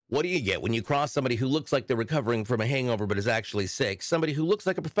What do you get when you cross somebody who looks like they're recovering from a hangover but is actually sick? Somebody who looks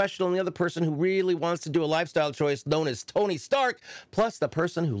like a professional and the other person who really wants to do a lifestyle choice known as Tony Stark, plus the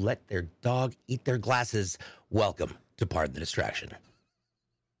person who let their dog eat their glasses. Welcome to Pardon the Distraction.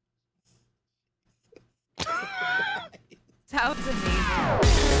 Sounds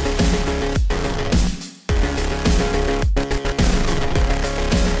amazing.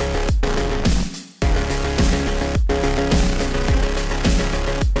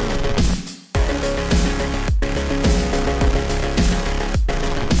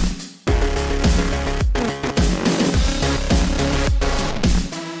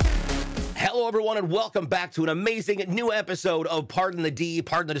 Everyone, and welcome back to an amazing new episode of Pardon the D,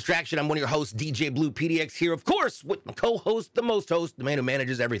 Pardon the Distraction. I'm one of your hosts, DJ Blue PDX, here, of course, with my co-host, the most host, the man who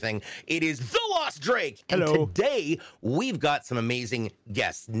manages everything. It is the Lost Drake. And hello. Today, we've got some amazing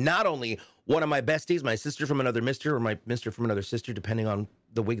guests. Not only one of my besties, my sister from another mister, or my mister from another sister, depending on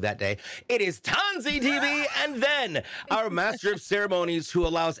the wig that day. It is Tonzy TV, and then our master of ceremonies who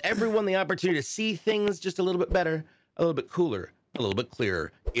allows everyone the opportunity to see things just a little bit better, a little bit cooler, a little bit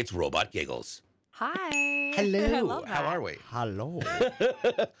clearer. It's RobotGiggles. Hi. Hello. I love How that. are we? Hello.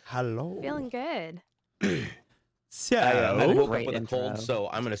 Hello. Feeling good. So, I woke up Great with a intro. cold, so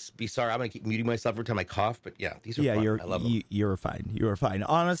I'm going to be sorry. I'm going to keep muting myself every time I cough, but yeah, these are fun. I love them. you're fine. You're fine.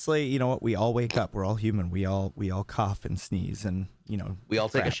 Honestly, you know what? We all wake up. We're all human. We all cough and sneeze, and We all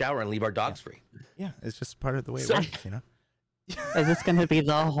take a crap. shower and leave our dogs free. Yeah, it's just part of the way it So- works, you know. Is this going to be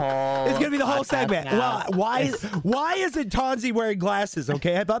the whole? It's gonna be the whole podcast segment. now? Well, why isn't Tonzy wearing glasses?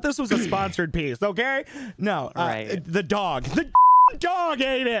 Okay, I thought this was a sponsored piece. Okay, no, Right. the dog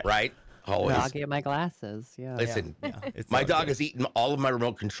ate it. Right? Always. I'll get my glasses. Yeah. Listen, Yeah, it's my all dog good. has eaten all of my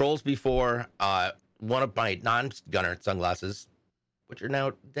remote controls before. One of my non-Gunnar sunglasses, which are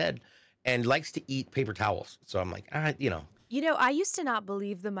now dead, and likes to eat paper towels. So I'm like, You know, I used to not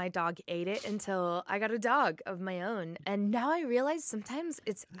believe that my dog ate it until I got a dog of my own. And now I realize sometimes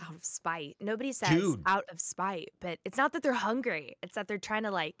it's out of spite. Nobody says Dude. out of spite, but it's not that they're hungry. It's that they're trying to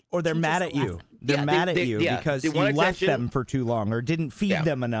Or they're teach us mad a at you. lesson. They're Yeah, mad they- at you yeah, because they you want left attention. them for too long or didn't feed Yeah.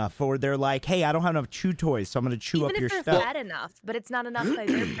 them enough, or they're like, hey, I don't have enough chew toys, so I'm going to chew Even up if your they're stuff. fed enough, but it's not enough by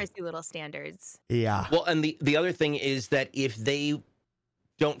their pricey little standards. Yeah. Well, and the other thing is that if they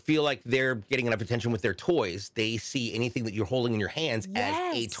don't feel like they're getting enough attention with their toys, they see anything that you're holding in your hands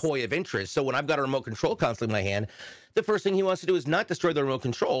as a Yes. toy of interest. So when I've got a remote control console in my hand, the first thing he wants to do is not destroy the remote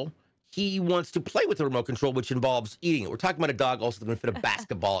control. He wants to play with the remote control, which involves eating it. We're talking about a dog also going to fit a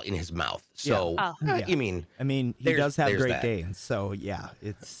basketball in his mouth. So, Oh. Yeah. you mean, I mean, he There's- does have there's Great that. Danes, so yeah,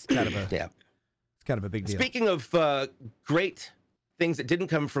 it's kind of a yeah. it's kind of a big deal. Speaking of great things that didn't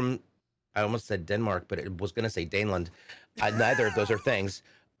come from, I almost said Denmark, but it was going to say Daneland. Neither of those are things.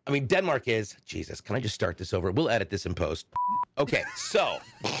 I mean, Denmark is, Jesus, can I just start this over? We'll edit this in post. Okay, so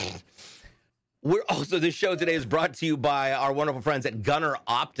this show today is brought to you by our wonderful friends at Gunnar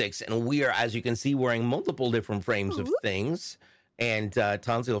Optics, and we are, as you can see, wearing multiple different frames of things, and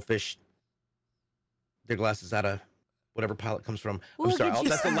Tonzy will fish their glasses out of whatever pile it comes from. I'm We'll sorry, get you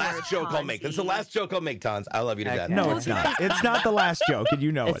that's the some last more, joke I'll make. That's the Tonzy. last joke I'll make, Tons. I love you to death. Okay. No, Yeah. it's not. It's not the last joke, and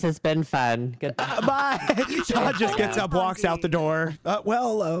you know This it. has been fun. Goodbye. Bye. Todd just gets up, walks out the door.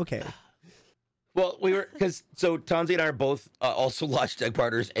 Okay. Well, so Tonzy and I are both also Lost Drake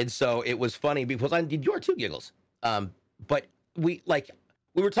partners, and so it was funny because you are too, Giggles. But we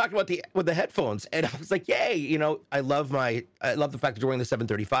were talking about the headphones, and I was like, yay, I love the fact that you're wearing the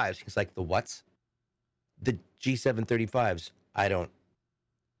 735s. He's like, the what's? The G735s.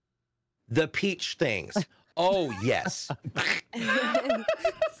 The peach things. Oh, yes.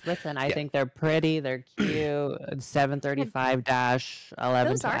 Listen, I Yeah. think they're pretty. They're cute. 735-11.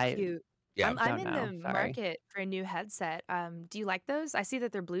 Those are cute. Yeah. I'm in Don't the know. Sorry. market for a new headset. Do you like those? I see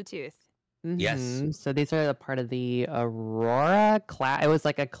that they're Bluetooth. Yes. So these are a part of the Aurora cloud. It was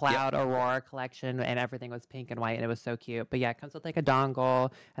like a cloud Aurora collection, and everything was pink and white, and it was so cute. But yeah, it comes with like a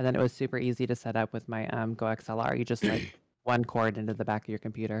dongle, and then it was super easy to set up with my Go XLR. You just like one cord into the back of your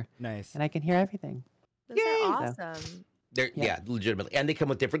computer, Nice. and I can hear everything. Those Yay. are awesome. Yeah, legitimately. And they come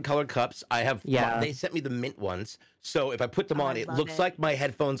with different colored cups. Yeah. They sent me the mint ones. So if I put them Oh, on, I it love looks it. like my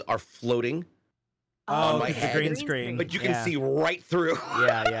headphones are floating, Oh, my it's the head. green screen. but you can Yeah. see right through.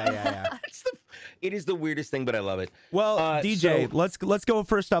 Yeah. It is the weirdest thing, but I love it. Well, DJ, so- let's go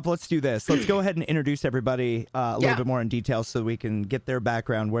first up. Let's do this. Let's go ahead and introduce everybody a little Yeah. bit more in detail so we can get their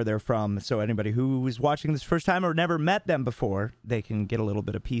background, where they're from. So anybody who is watching this first time or never met them before, they can get a little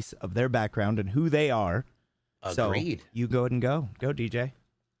bit of piece of their background and who they are. Agreed. So you go ahead and go, DJ.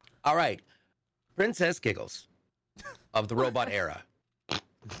 All right. Princess Giggles of the robot era.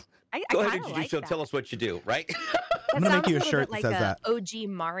 I Go ahead kinda and introduce like yourself. that. Tell us what you do, right? I'm That gonna make sounds you a a little shirt bit that like says a that. OG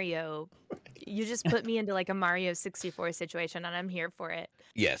Mario. You just put me into like a Mario 64 situation, and I'm here for it.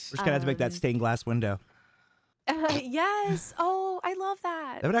 Yes. We're just gonna have to make that Um, stained glass window. yes. Oh, I love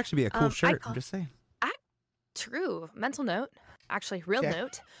that. That would actually be a cool I shirt. I'm call just saying. true mental note. Actually, real Yeah.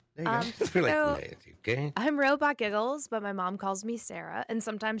 note. There you go. We're like, So okay. I'm RobotGiggles, but my mom calls me Sarah, and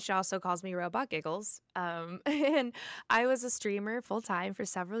sometimes she also calls me RobotGiggles. And I was a streamer full time for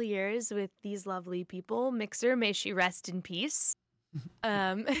several years with these lovely people. Mixer, may she rest in peace.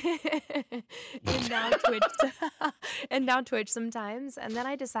 And now Twitch, and now Twitch sometimes. And then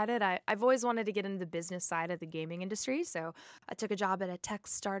I decided I've always wanted to get into the business side of the gaming industry, so I took a job at a tech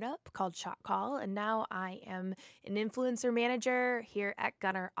startup called Shot Call, and now I am an influencer manager here at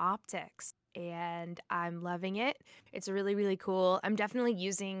Gunnar Optics, and I'm loving it. It's really, really cool. I'm definitely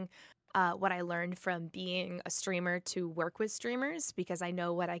using what I learned from being a streamer to work with streamers because I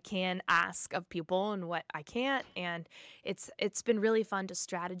know what I can ask of people and what I can't, and it's been really fun to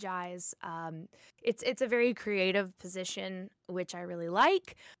strategize. It's a very creative position, which I really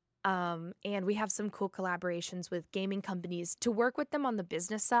like. And we have some cool collaborations with gaming companies to work with them on the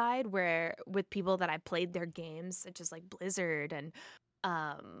business side, where with people that I played their games, such as like Blizzard and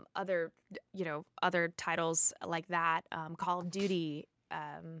other other titles like that, Call of Duty,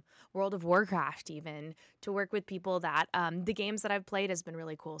 World of Warcraft, even to work with people that the games that I've played has been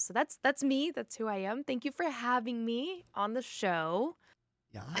really cool. So that's me. That's who I am. Thank you for having me on the show.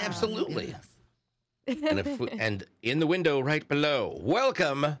 Yeah. Absolutely. Yes. And in the window right below,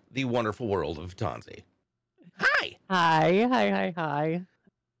 welcome the wonderful world of Tonzy. Hi. Hi.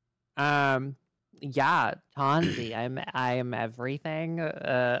 Yeah, Tonzy. I am everything.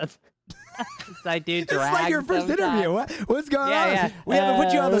 I do It's drag. like your first sometimes. interview. What's going on? Yeah. We haven't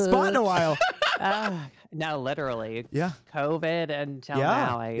put you on the spot in a while. No, literally. Yeah. COVID until Yeah,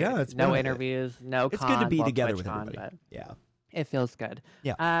 now. it's No been interviews, no It's cons, good to be well, together with TwitchCon, everybody. but Yeah. it feels good.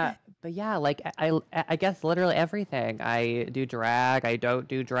 Yeah. But yeah, like I guess literally everything. I do drag. I don't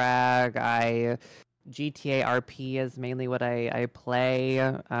do drag. GTA RP is mainly what I play.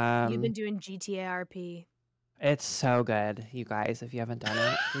 You've been doing GTA RP. It's so good, you guys. If you haven't done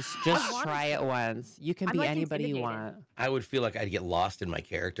it, just wanted try it once. You can I'm, be like, anybody you intimidated. want. I would feel like I'd get lost in my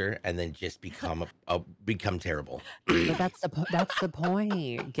character and then just become become terrible. But that's the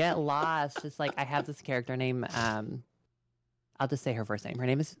point. Get lost. Just like I have this character named I'll just say her first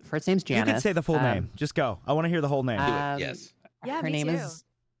name. First name's Janice. You can say the full name. Just go. I want to hear the whole name. Do it. Yes. Yeah, her me name too.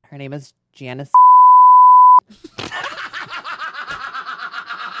 is Janice.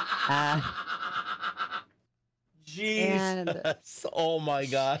 Jesus. Oh my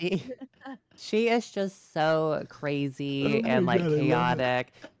God. She is just so crazy Oh and my like God, I love it.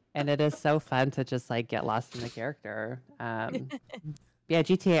 chaotic, and it is so fun to just like get lost in the character. Yeah,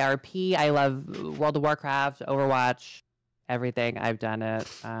 GTA RP. I love World of Warcraft, Overwatch, everything. I've done it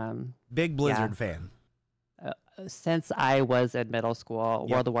Big Blizzard fan. since I was in middle school.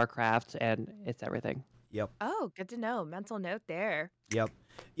 Yep. World of Warcraft, and it's everything. Yep. Oh, good to know. Mental note there. Yep.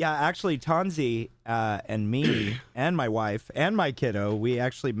 Yeah, actually, Tonzy and me and my wife and my kiddo, we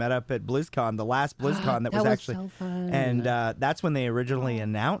actually met up at BlizzCon, the last BlizzCon that was actually, so fun. and that's when they originally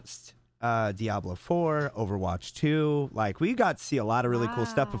announced Diablo 4, Overwatch 2. Like, we got to see a lot of really cool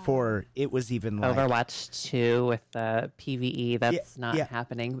stuff Wow. before it was even like. Overwatch 2 with the PvE. That's not yeah.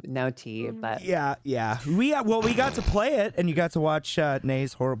 happening. No tea, but Yeah. We got to play it, and you got to watch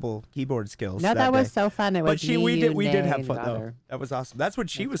Nay's horrible keyboard skills. no, that was day. so fun. It was But we you, did Nay, have and fun though. Gunnar. That was awesome. That's when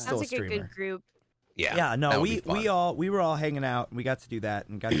she was still Sounds a like a streamer. good group. Yeah. Yeah, that no, would be fun. we were all hanging out, and we got to do that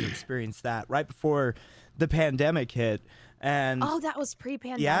and got to experience that right before the pandemic hit. And Oh, that was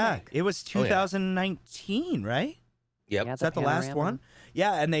pre-pandemic. yeah, it was Oh, yeah. 2019, right? Yep. Yeah, Is that the last panorama. one?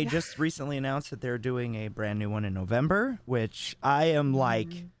 Yeah, and they just recently announced that they're doing a brand new one in November, which I am like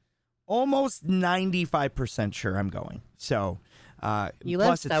almost 95% sure I'm going. So, You live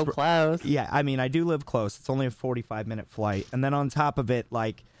plus so it's, close. yeah, I mean, I do live close. It's only a 45-minute flight. And then on top of it,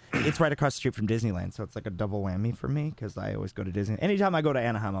 like, it's right across the street from Disneyland. So it's like a double whammy for me because I always go to Disney. Anytime I go to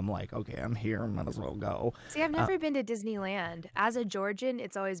Anaheim, I'm like, okay, I'm here. I might as well go. See, I've never been to Disneyland. As a Georgian,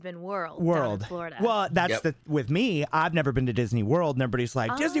 it's always been World. Down in World. Florida. Well, that's Yep. the with me. I've never been to Disney World, and everybody's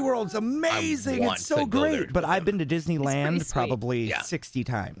like, Disney World's amazing. want It's so to go there great. But with I've them. been to Disneyland sweet. probably Yeah. 60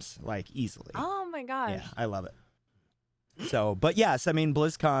 times, like easily. Oh my gosh. Yeah, I love it. So, but yes, I mean,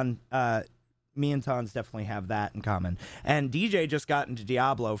 BlizzCon, me and Tons definitely have that in common. And DJ just got into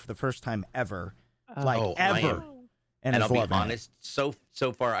Diablo for the first time ever. Like, Oh, I ever. am. And, And is I'll be loving it. honest,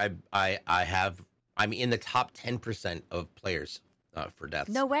 so far I'm in the top 10% of players for deaths.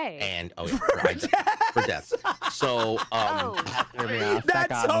 No way. And for deaths. So Oh, Threw me off. That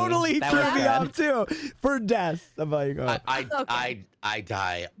got me. totally That threw was me good. off too. For death. I'm like, oh. I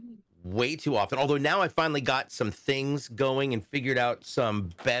die way too often. Although now I finally got some things going and figured out some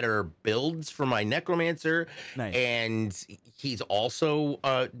better builds for my necromancer. Nice. And he's also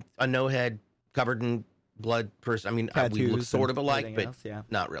a no head covered in blood person. I mean, we look Tattoos sort and of alike, everything but else, yeah.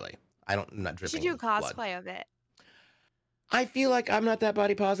 not really. I'm not you dripping. should do with blood. cosplay of it. I feel like I'm not that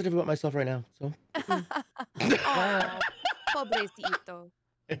body positive about myself right now. So Oh, pobrecito.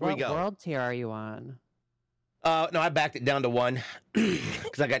 here we What go. world tier are you on? No, I backed it down to 1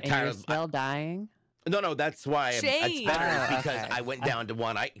 because I got And tired you're of. still dying? No, that's why it's Shame. better Oh, because okay. I went down to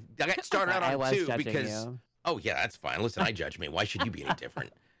 1. I got started out I on was 2 judging because you. oh yeah, that's fine. Listen, I judge me. Why should you be any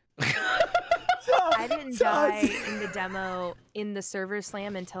different? I didn't die in the demo in the server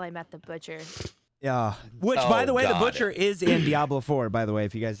slam until I met the butcher. Yeah. Which, by the way, the God. butcher is in Diablo 4, by the way,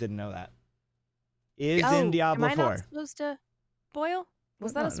 if you guys didn't know that. Is in Diablo am I 4. not supposed to spoil?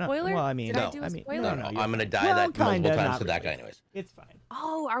 Was that a No, spoiler? well, I mean, Did no. I do a I mean, spoiler? No, you're I'm gonna fine. die Well, that multiple kinda, times not to that really. guy, anyways. It's fine.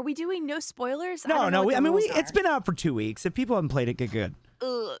 Oh, are we doing no spoilers? I No, don't know what the rules it's are. been out for 2 weeks. If people haven't played it, get good. Ugh,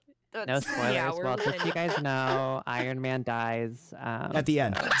 No that's- spoilers. Yeah, we're Well, just so ruining you guys know, Iron Man dies. At the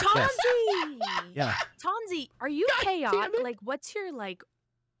end. Tonzy! Yeah. Tonzy, are you chaotic? Like, what's your, like,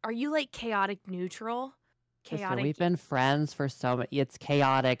 are you, like, chaotic neutral? Sister, Chaotic. we've been friends for so much. It's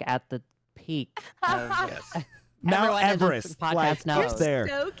chaotic at the peak. Of, Yes. Mount Everyone in this Everest. podcast Like, knows. up there.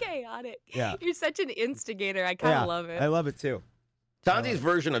 So chaotic. Yeah. You're such an instigator. I kind of Yeah, love it. I love it too. Tonzi's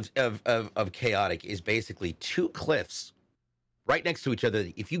version of chaotic is basically 2 cliffs right next to each other.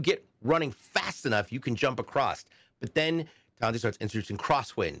 If you get running fast enough, you can jump across. But then Tonzi starts introducing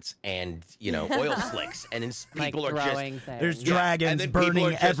crosswinds and oil slicks, and then like people are just throwing things. There's and dragons then people are burning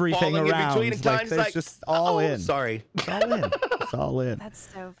just everything falling in around. between, and Like, Tonzi's there's like, just all in. Sorry. It's all in. It's all in. That's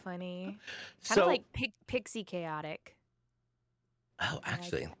so funny. Kind So of like pixie chaotic. oh,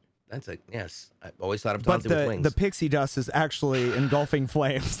 actually, that's a yes. I always thought of But Tonzi with wings. the pixie dust is actually engulfing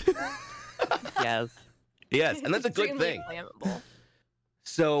flames. Yes. Yes, and that's a good Extremely thing. flammable.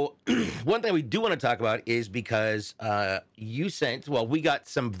 So, one thing we do want to talk about is because we got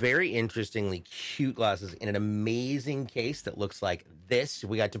some very interestingly cute glasses in an amazing case that looks like this.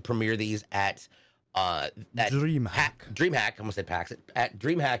 We got to premiere these at DreamHack. DreamHack. I almost said PAX. At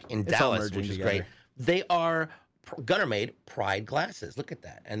DreamHack in It's all Dallas, merging which is together. great. They are Gunnar made Pride glasses. Look at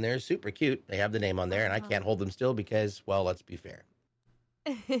that. And they're super cute. They have the name on there, and I can't hold them still because, well, let's be fair.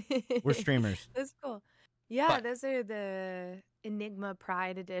 We're streamers. That's cool. Yeah, But- those are the Enigma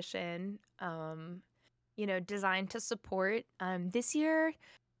Pride edition. Designed to support. This year,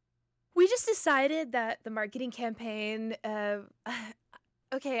 we just decided that the marketing campaign.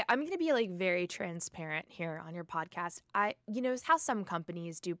 Okay, I'm gonna be like very transparent here on your podcast. How some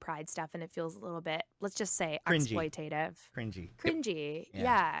companies do Pride stuff, and it feels a little bit, let's just say, Cringy. exploitative, Cringy. cringy. Yeah.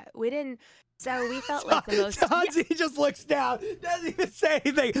 Yeah, we didn't. So we felt like the most. Tonzi just looks down, doesn't even say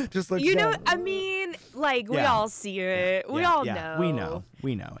anything, just looks down. I mean, like we Yeah. all see it. We all know.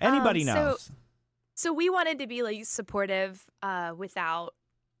 We know. Anybody so- knows. So we wanted to be like supportive without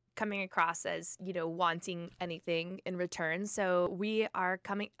coming across as, wanting anything in return. So we are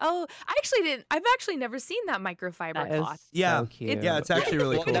coming. Oh, I've actually never seen that microfiber That is cloth. Yeah. so cute. Yeah, it's actually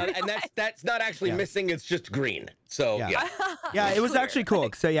really Well, cool. and that's not actually Yeah. missing. It's just green. So Yeah. yeah. Yeah, it was Clear. actually cool.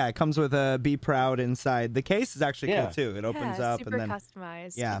 So yeah, it comes with a Be Proud inside. The case is actually Yeah. cool too. It opens Yeah, up super and then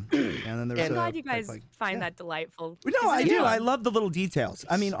customized. yeah, and then there's I'm a glad you guys like, find yeah. that delightful. No, 'Cause I it's do. fun. I love the little details.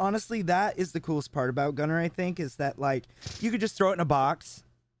 I mean, honestly, that is the coolest part about Gunnar, I think, is that like you could just throw it in a box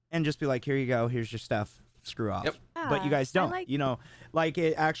and just be like, here you go, here's your stuff. Screw off. Yep. But you Yeah, guys I don't. like- Like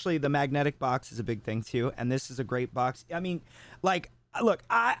it actually the magnetic box is a big thing too, and this is a great box. I mean, like look,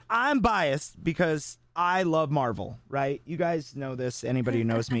 I'm biased because I love Marvel, right? You guys know this. Anybody who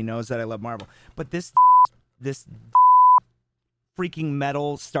knows me knows that I love Marvel. But this freaking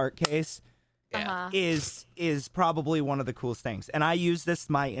metal start case Uh-huh. is probably one of the coolest things. And I use this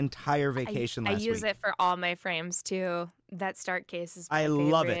my entire vacation I last use week. it for all my frames too. That start case is my I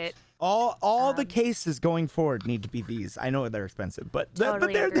love favorite. it. All the Um, cases going forward need to be these. I know they're expensive, but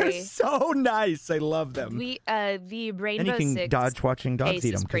Totally they're agree. so nice. I love them. The and Rainbow you can Six. dodge watching dogs case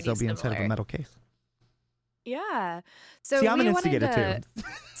eat is them because pretty they'll be inside of a similar. metal case. Yeah. So See, I'm we an wanted instigator to, too.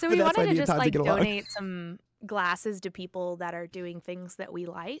 So But we that's why wanted me to and just Tonzi like get along. donate some glasses to people that are doing things that we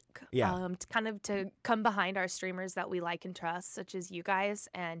like. Yeah. To come behind our streamers that we like and trust, such as you guys,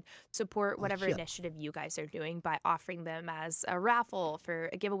 and support whatever shit. initiative you guys are doing by offering them as a raffle for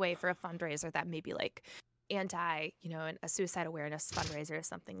a giveaway for a fundraiser that maybe like a suicide awareness fundraiser or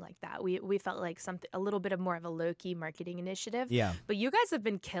something like that. We felt like a little bit of more of a low key marketing initiative. Yeah. But you guys have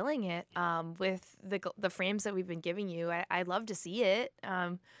been killing it with the frames that we've been giving you. I'd love to see it.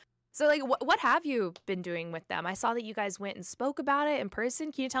 So like, what have you been doing with them? I saw that you guys went and spoke about it in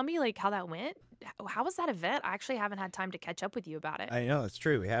person. Can you tell me like how that went? How was that event? I actually haven't had time to catch up with you about it. I know it's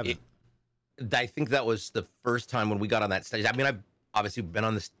true. We haven't. I think that was the first time when we got on that stage. I mean, I've obviously been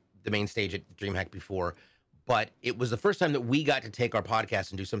on the main stage at DreamHack before, but it was the first time that we got to take our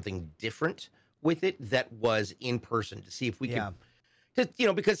podcast and do something different with it that was in person to see if we could,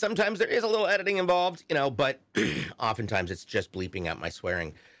 because sometimes there is a little editing involved, but oftentimes it's just bleeping out my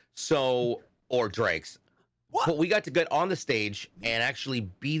swearing. So, or Drake's. What? But we got to get on the stage and actually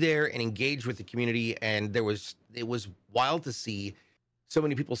be there and engage with the community. And it was wild to see so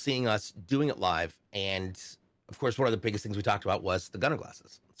many people seeing us doing it live. And of course, one of the biggest things we talked about was the Gunnar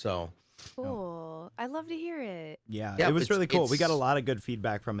glasses. So cool. I love to hear it. Yeah, it was really cool. We got a lot of good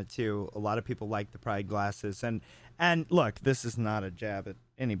feedback from it too. A lot of people liked the Pride glasses. And look, this is not a jab at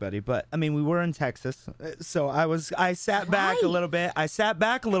anybody, but I mean, we were in Texas, so I sat back a little bit.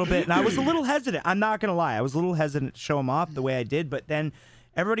 And I was a little hesitant. I'm not gonna lie, I was a little hesitant to show them off the way I did, but then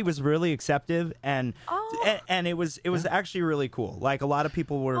everybody was really acceptive, and it was actually really cool. Like a lot of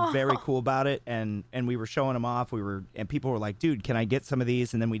people were very cool about it, and we were showing them off. And people were like, "Dude, can I get some of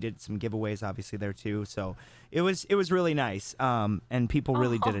these?" And then we did some giveaways, obviously there too. So it was really nice, and people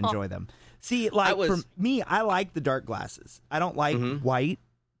really did enjoy them. See, like for me, I like the dark glasses. I don't like white.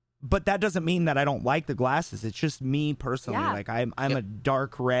 But that doesn't mean that I don't like the glasses. It's just me personally. Yeah. Like I'm a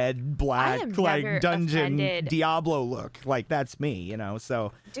dark red, black, like dungeon Diablo look. Like that's me,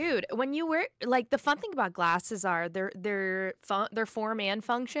 So, dude, when you wear like the fun thing about glasses are their form and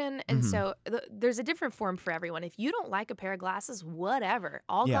function, and so there's a different form for everyone. If you don't like a pair of glasses, whatever.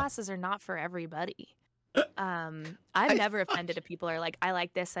 All glasses are not for everybody. I'm never offended if people are like, I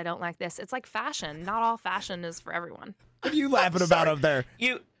like this, I don't like this. It's like fashion. Not all fashion is for everyone. What are you laughing about up there?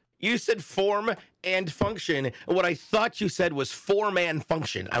 You said form and function. And what I thought you said was form and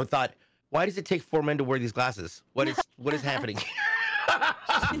function. I thought, why does it take 4 men to wear these glasses? What is happening?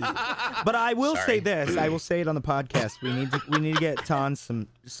 But I will say this. I will say it on the podcast. We need to get Tonz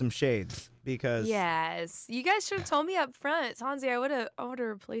some shades because yes, you guys should have told me up front, Tonzy. I would have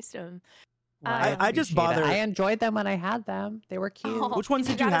replaced him. Well, I just bothered. I enjoyed them when I had them. They were cute. Which ones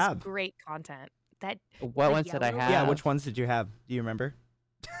did you have? Great content. What ones did I have? Yeah, which ones did you have? Do you remember?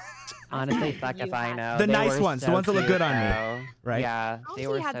 Honestly, fuck if I know. The nice ones, the ones that look good on me, right? Yeah, they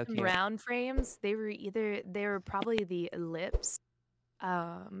were had so some cute. round frames. They were probably the ellipse. They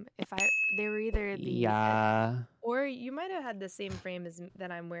were either the or you might have had the same frame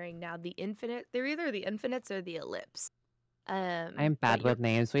that I'm wearing now. The infinite. They're either the infinites or the ellipse. I'm bad with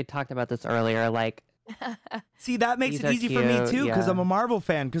names. We talked about this earlier. Like, see, that makes it easy for me too because I'm a Marvel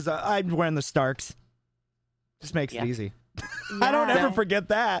fan. Because I'm wearing the Starks. Just makes it easy. Yeah. I don't ever forget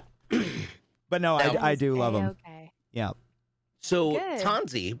that. But no, I do love them. Okay. Yeah. So,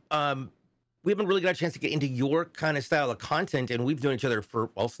 Tonzy, we haven't really got a chance to get into your kind of style of content, and we've known each other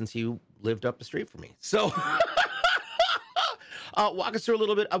since you lived up the street from me. So, walk us through a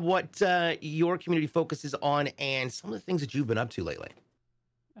little bit of what your community focuses on and some of the things that you've been up to lately.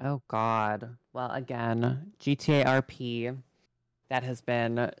 Oh, God. Well, again, GTA RP, that has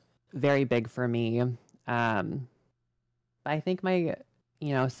been very big for me. I think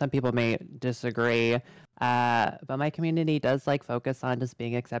some people may disagree, but my community does focus on just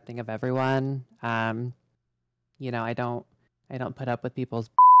being accepting of everyone. I don't put up with people's,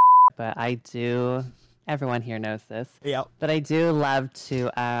 but I do. Everyone here knows this. Yeah. But I do love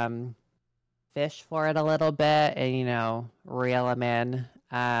to fish for it a little bit and reel them in.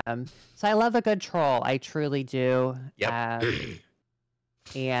 So I love a good troll. I truly do. Yep.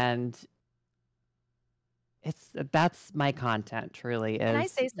 And that's my content. Truly is. Can I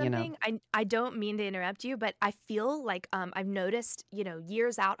say something? I don't mean to interrupt you, but I feel like I've noticed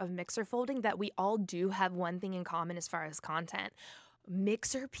years out of Mixer folding that we all do have one thing in common as far as content.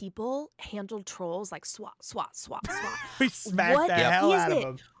 Mixer people handle trolls like swat. We smacked the hell out of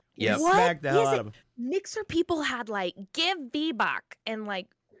them. Yeah, smacked the hell out of them. Mixer people had give V-Buck and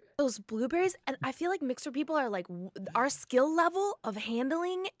those blueberries, and I feel like Mixer people are our skill level of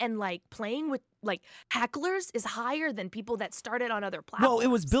handling and playing with hecklers is higher than people that started on other platforms. Well, it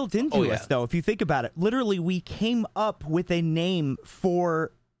was built into us though. If you think about it, literally we came up with a name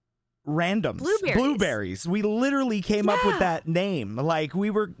for randoms. Blueberries. We literally came up with that name.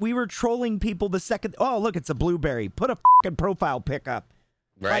 We were trolling people the second. Oh, look, it's a blueberry. Put a fucking profile pic up.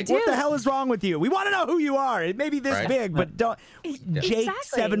 Right? do. What the hell is wrong with you? We want to know who you are. It may be this Right. big, but don't. Jake Exactly.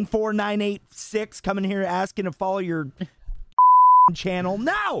 74986 coming here asking to follow your channel.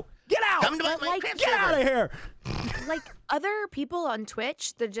 No, get out. Come to my like, Minecraft Get out server. of here. Like other people on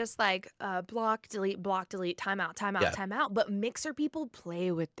Twitch, they're just like block, delete, timeout, Yeah. timeout. But Mixer people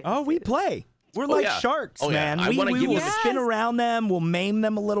play with their Oh, we food. play. We're Oh, like yeah. sharks, Oh, yeah. man. I We wanna give will you the- spin Yes. around them. We'll maim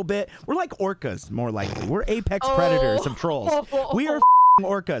them a little bit. We're like orcas, more likely. We're apex predators of trolls. We are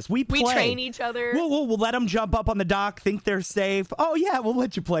orcas. We play. We train each other. We'll let them jump up on the dock, think they're safe. Oh, yeah, we'll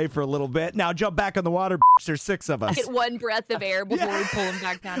let you play for a little bit. Now jump back on the water. There's 6 of us. Get one breath of air before we pull them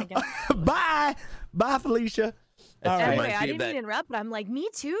back down again. Bye. Bye, Felicia. All That's right. Anyway, reminds I me of didn't that- mean to interrupt, but I'm like, me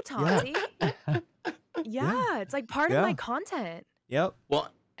too, Tonzy. Yeah, it's like part of Yeah. my content. Yep. Well,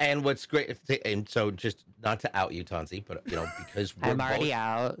 and what's great, and so just not to out you, Tonzy, but because we're I'm already both,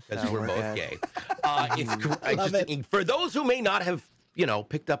 out. because so we're both good. gay. It's Love just for those who may not have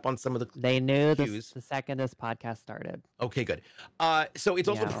picked up on some of the They knew cues. the second this podcast started. Okay, good. So it's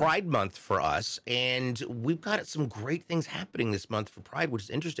also Yeah. Pride Month for us, and we've got some great things happening this month for Pride, which is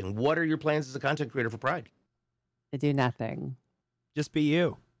interesting. What are your plans as a content creator for Pride? To do nothing. Just be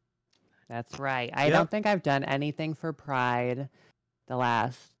you. That's right. I Yep. don't think I've done anything for Pride the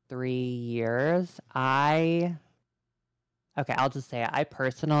last 3 years. Okay, I'll just say it. I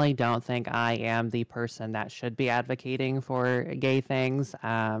personally don't think I am the person that should be advocating for gay things.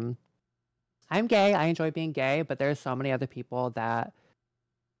 I'm gay. I enjoy being gay, but there's so many other people that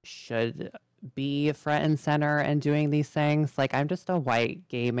should be front and center and doing these things. Like, I'm just a white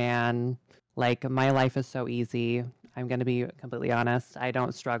gay man. Like, my life is so easy. I'm going to be completely honest. I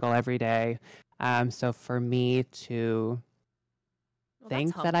don't struggle every day. So for me to Well,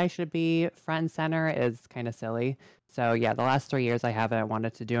 think that's that I should be front and center is kind of silly. So yeah, the last 3 years I haven't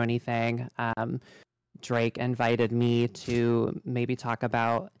wanted to do anything. Drake invited me to maybe talk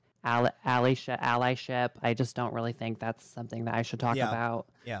about allyship. I just don't really think that's something that I should talk Yeah. about.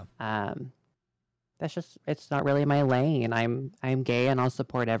 Yeah. That's just, it's not really my lane. I'm gay and I'll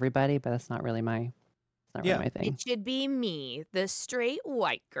support everybody, but that's not really my Yeah. really my thing. It should be me, the straight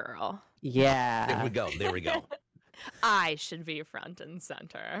white girl. Yeah. There we go. There we go. I should be front and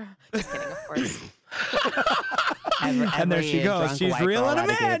center. Just kidding, of course. And there she Every goes. drunk She's white reeling girl him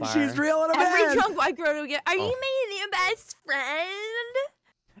at a gay in. bar. She's reeling him Every in. drunk white girl to get, are you Oh. my new best friend?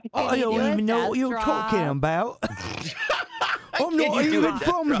 Oh, Can you do don't a even know what death you're talking drop? about. I'm Can not you do a even death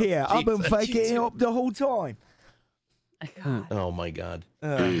from drop? here. I've been Jesus. faking it up the whole time. Oh my God.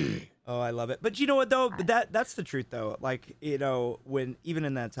 Oh, I love it. But you know what though? That's the truth though. Like, when even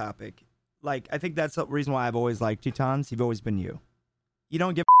in that topic, like I think that's the reason why I've always liked you, Tons. You've always been you. You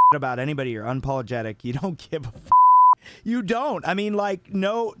don't give a about anybody. You're unapologetic. You don't give a You don't. I mean, like,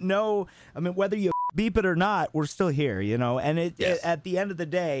 no. I mean, whether you beep it or not, we're still here, And Yes. at the end of the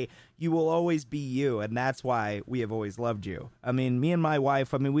day, you will always be you, and that's why we have always loved you. I mean, me and my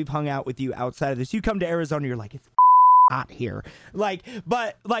wife. I mean, we've hung out with you outside of this. You come to Arizona, you're like, it's hot here.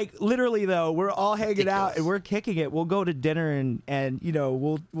 But literally though, we're all hanging out and we're kicking it. We'll go to dinner and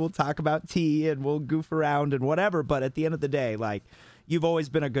we'll talk about tea and we'll goof around and whatever. But at the end of the day, like, you've always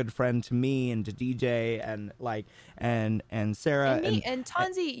been a good friend to me and to DJ and and Sarah And me and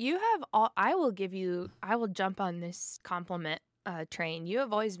Tonzy, you have all. I will jump on this compliment train. You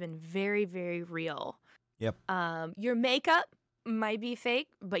have always been very, very real. Yep. Your makeup might be fake,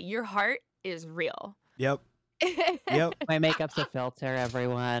 but your heart is real. Yep. Yep. My makeup's a filter,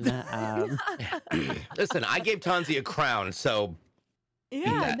 everyone. Listen, I gave Tonzy a crown, so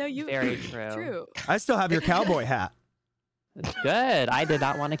Yeah, that. no, you Very true. True. I still have your cowboy hat. It's good. I did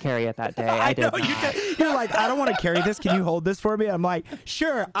not want to carry it that day. I did know not. you're like, I don't want to carry this. Can you hold this for me? I'm like,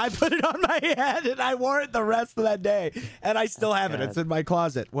 sure. I put it on my head and I wore it the rest of that day, and I still have it. good. It's in my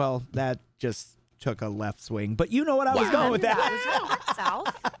closet. Well, that just took a left swing, but you know what I was Wow. going with That that. was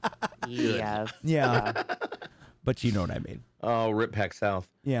south. Yes. Yeah. But you know what I mean. oh, Rip Pack South.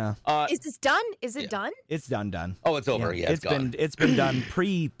 Yeah. Is this done? Is it Yeah. done? It's done. Oh, it's over. Yeah, it's gone. it's been done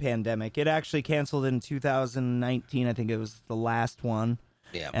pre-pandemic. It actually canceled in 2019. I think it was the last one.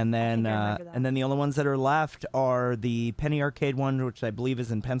 Yeah. And then I remember that. and then the only ones that are left are the Penny Arcade one, which I believe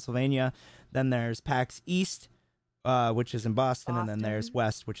is in Pennsylvania. Then there's PAX East, which is in Boston, and then there's Boston.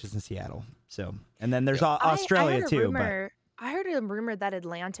 West, which is in Seattle. So, and then there's Yep. Australia I heard a too. rumor, I heard a rumor that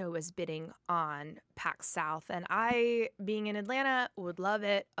Atlanta was bidding on PAX South, and I, being in Atlanta, would love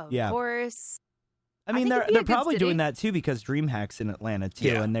it. Of Yeah. course. I mean, think it'd be they're a good probably city. doing that too because DreamHack's in Atlanta too,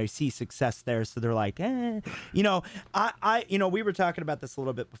 Yeah. and they see success there, so they're like, you know, we were talking about this a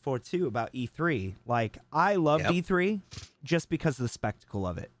little bit before too about E3. Like, I loved Yep. E3 just because of the spectacle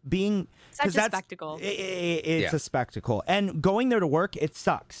of it being Such a that's spectacle. It's Yeah. a spectacle, and going there to work, it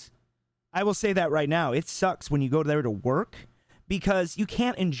sucks. I will say that right now, it sucks when you go there to work. Because you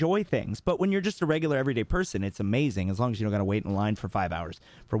can't enjoy things. But when you're just a regular everyday person, it's amazing as long as you don't got to wait in line for 5 hours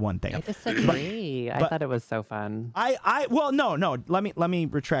for one thing. I disagree. I but- thought it was so fun. Well, no. Let me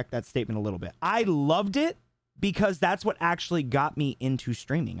retract that statement a little bit. I loved it because that's what actually got me into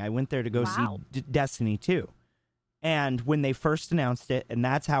streaming. I went there to go Wow. see Destiny 2. And when they first announced it, and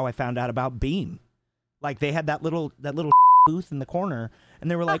that's how I found out about Beam. Like, they had that little booth in the corner, and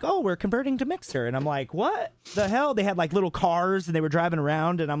they were like, "Oh, we're converting to Mixer," and I'm like, "What the hell?" They had like little cars, and they were driving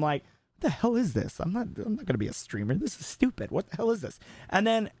around, and I'm like, "What the hell is this? I'm not gonna be a streamer. This is stupid. What the hell is this?" And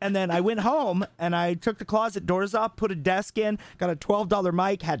then I went home, and I took the closet doors off, put a desk in, got a $12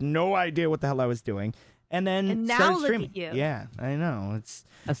 mic, had no idea what the hell I was doing, and then And now started look streaming. at you. Yeah, I know. It's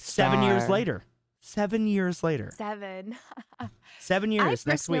A 7 years star. later. 7 years later. 7. 7 years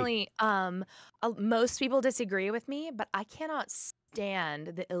I next week. personally, most people disagree with me, but I cannot stand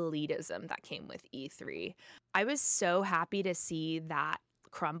the elitism that came with E3. I was so happy to see that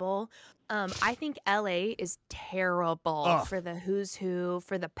crumble. I think LA is terrible Ugh. for the who's who,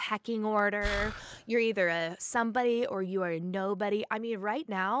 for the pecking order. You're either a somebody or you are a nobody. I mean, right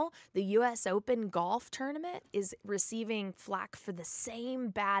now, the US Open golf tournament is receiving flack for the same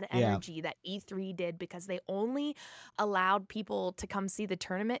bad Yeah. energy that E3 did because they only allowed people to come see the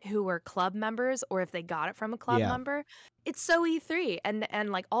tournament who were club members or if they got it from a club Yeah. member. It's so E3 and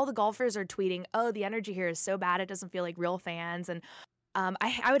like all the golfers are tweeting, "Oh, the energy here is so bad it doesn't feel like real fans." And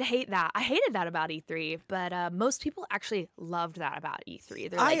I would hate that. I hated that about E3, but most people actually loved that about E3.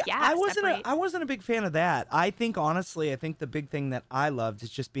 They're like, "Yeah, I wasn't a big fan of that. I think the big thing that I loved is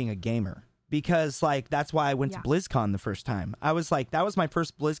just being a gamer. Because like that's why I went Yeah. to BlizzCon the first time. I was like, that was my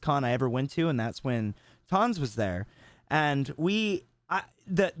first BlizzCon I ever went to, and that's when Tonz was there. And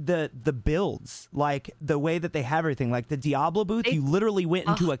the builds, like the way that they have everything, like the Diablo booth, you literally went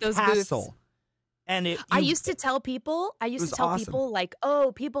into a those booths. castle. And I used to tell people, was awesome. like,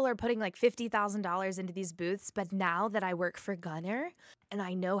 "Oh, people are putting like $50,000 into these booths." But now that I work for Gunnar and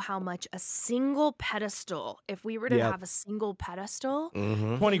I know how much a single pedestal, if we were to Yep. have a single pedestal,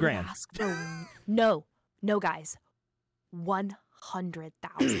 Mm-hmm. 20 they would grand. ask for- no, guys,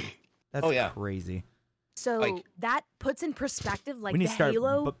 100,000. That's Oh, yeah. crazy. So Like- that puts in perspective, like We need the to start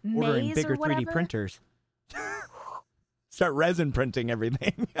Halo ordering maze bigger or whatever. 3D printers. Start resin printing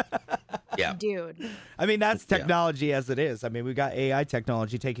everything. Yeah. Dude, I mean, that's Yeah. technology as it is. I mean, we got AI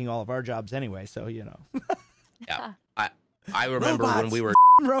technology taking all of our jobs anyway, so, you know. Yeah. I remember when Robots. we were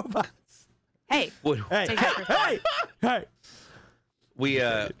Robots. hey, when- Hey, Take that for hey.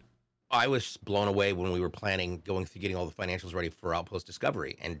 I was blown away when we were planning going through getting all the financials ready for Outpost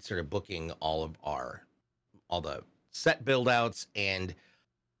Discovery and sort of booking all the set build outs and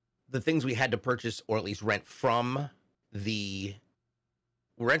the things we had to purchase or at least rent from the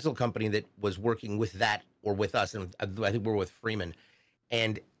rental company that was working with that or with us. And I think we're with Freeman.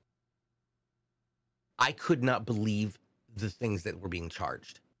 And I could not believe the things that were being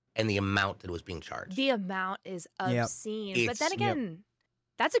charged and the amount that was being charged. the amount is Yep. obscene. But It's- then again,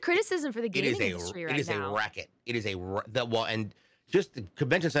 that's a criticism for the It gaming is industry right it is now. a racket. It is and just the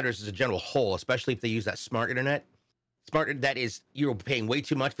convention centers as a general whole, especially if they use that smart internet. That is, you're paying way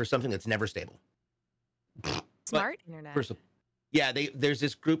too much for something that's never stable. Smart internet. First, yeah, there's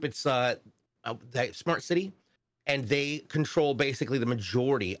this group. It's Smart City, and they control basically the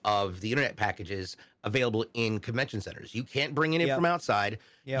majority of the internet packages available in convention centers. You can't bring in it Yep. from outside.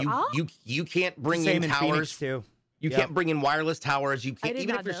 Yep. You can't bring Same in in Phoenix, towers. too. You Yep. can't bring in wireless towers. You I can't did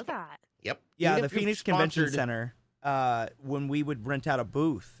even not if you're know that. Yep. Yeah, Even the if you're Phoenix Convention sponsored- Center, when we would rent out a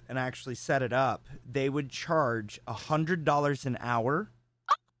booth and actually set it up, they would charge $100 an hour,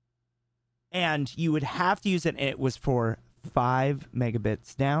 and you would have to use it. And it was for 5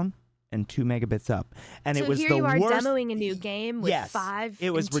 megabits down and 2 megabits up, and So it was here the you are worst. demoing a new game with Yes, 5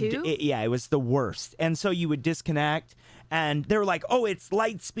 it was and 2? it was the worst. And so you would disconnect, and they were like, "Oh, it's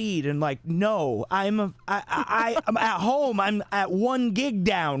light speed," and like, "No, I'm at home. I'm at 1 gig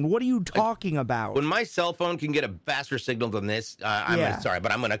down. What are you talking about?" When my cell phone can get a faster signal than this, Yeah. sorry,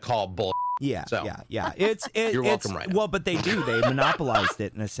 but I'm going to call bull. Yeah, So- yeah. You're welcome, Rhino. Well, but they do. They monopolized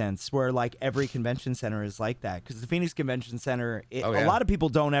it in a sense, where like every convention center is like that. Because the Phoenix Convention Center, Oh, a yeah. lot of people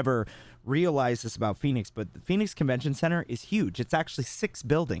don't ever realize this about Phoenix, but the Phoenix Convention Center is huge. It's actually 6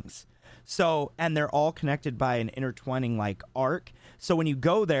 buildings. So, and they're all connected by an intertwining like arc. So when you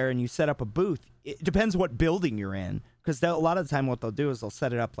go there and you set up a booth, it depends what building you're in. Because a lot of the time what they'll do is they'll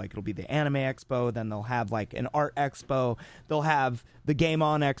set it up like it'll be the anime expo, then they'll have like an art expo, they'll have the Game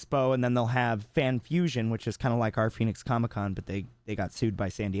On expo, and then they'll have Fan Fusion, which is kind of like our Phoenix Comic-Con, but they got sued by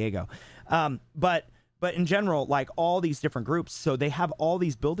San Diego. But in general, like all these different groups, so they have all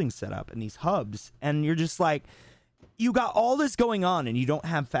these buildings set up and these hubs, and you're just like, you got all this going on and you don't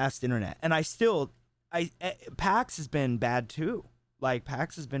have fast internet. And PAX has been bad too. Like,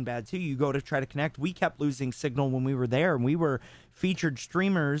 PAX has been bad too. You go to try to connect. We kept losing signal when we were there, and we were featured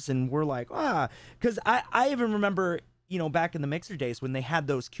streamers, and we're like, because I even remember, back in the Mixer days when they had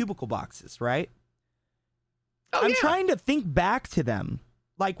those cubicle boxes, right? I'm trying to think back to them.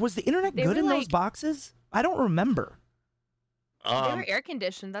 Like, was the internet good in those boxes? I don't remember. They were air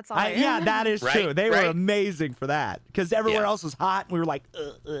conditioned. That's all. Yeah, that is Right, true. They were right. amazing for that because everywhere else was hot. And we were like,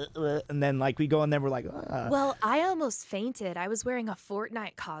 and then like we go in there, we're like, Well, I almost fainted. I was wearing a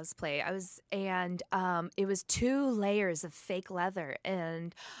Fortnite cosplay. It was 2 layers of fake leather,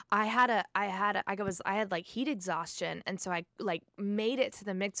 and I had like heat exhaustion, and so I like made it to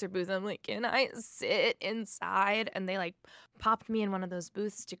the mixer booth. I'm like, can I sit inside? And they like popped me in one of those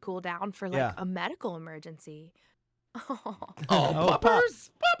booths to cool down for like a medical emergency. Puppers!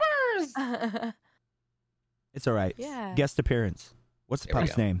 It's all right. Yeah. Guest appearance. What's the There we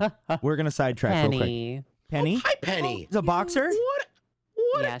pup's go. name? We're gonna sidetrack real quick. Penny. Penny? Hi, Penny. He's a boxer? What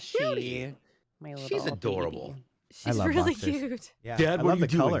Yeah, a cutie. my little She's adorable. baby. She's love really boxers. cute. Yeah. Dad, I what love are you the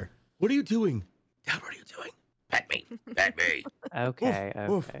doing? color. What are you doing? Dad, what are you doing? Pet me. Pet me. Okay,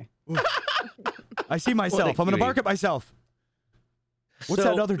 Woof, okay. I see myself. I'm gonna cutie. bark at myself. What's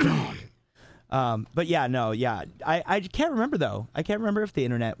that other dog? But yeah, no, yeah. I can't remember though. I can't remember if the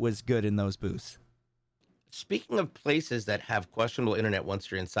internet was good in those booths. Speaking of places that have questionable internet once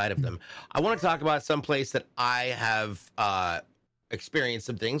you're inside of them, I want to talk about some place that I have experienced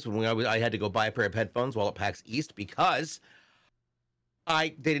some things when I had to go buy a pair of headphones while at PAX East because they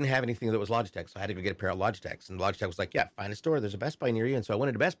didn't have anything that was Logitech, so I had to go get a pair of Logitechs. And Logitech was like, yeah, find a store. There's a Best Buy near you. And so I went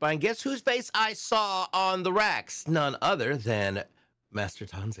into Best Buy, and guess whose face I saw on the racks? None other than Master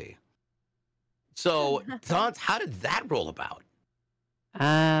Tonzy. So, Tons, how did that roll about?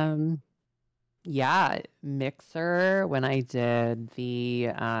 Yeah, Mixer, when I did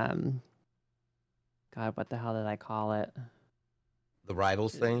the God, what the hell did I call it? The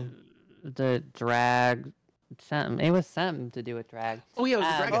Rivals thing? The drag something. It was something to do with drag. Oh, yeah, it was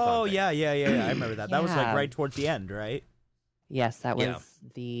the Dragathon Oh thing. yeah. I remember that. That was like Yeah. right towards the end, right? Yes, that was Yeah.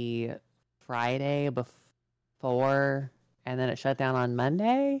 the Friday before, and then it shut down on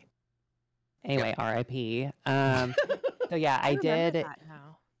Monday. Anyway, RIP. So yeah, I remember did. that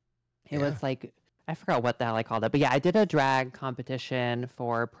now. It was like, I forgot what the hell I called it. But yeah, I did a drag competition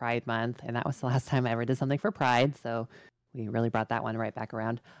for Pride Month, and that was the last time I ever did something for Pride. So we really brought that one right back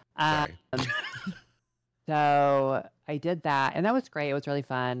around. Sorry. So I did that, and that was great. It was really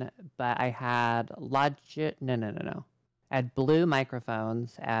fun. But I had No. I had Blue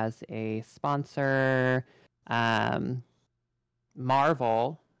Microphones as a sponsor.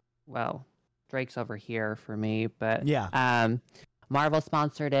 Marvel, well, Drake's over here for me, but Yeah. Marvel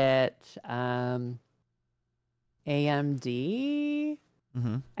sponsored it. AMD,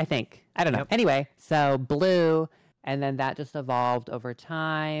 Mm-hmm. I think. I don't know. Yep. Anyway, so Blue, and then that just evolved over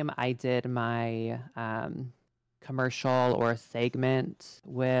time. I did my commercial or segment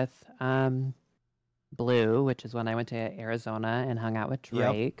with Blue, which is when I went to Arizona and hung out with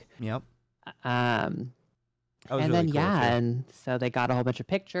Drake. Yep. Um, That was and really then cool, too. and so they got a whole bunch of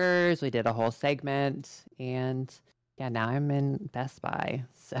pictures. We did a whole segment, and yeah, now I'm in Best Buy.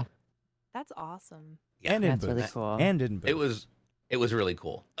 So That's awesome. Yeah, and in that's really booths. cool. And in booths. it was really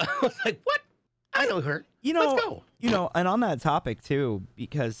cool. I was like, what? I know her. You know, Let's go. and on that topic too,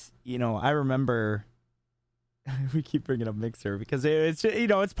 because I remember we keep bringing up Mixer because it's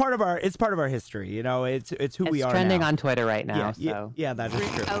it's part of our history. It's who it's we are trending now. on Twitter right now. Yeah, so yeah, that is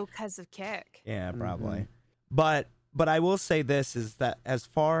true. Oh, because of Kick. Yeah, probably. Mhm. But I will say this is that as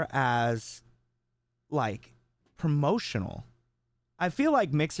far as like promotional, I feel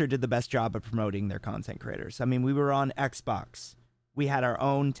like Mixer did the best job of promoting their content creators. I mean, we were on Xbox. We had our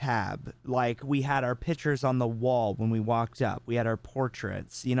own tab. Like, we had our pictures on the wall when we walked up. We had our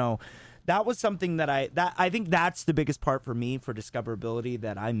portraits. That was something that I think that's the biggest part for me for discoverability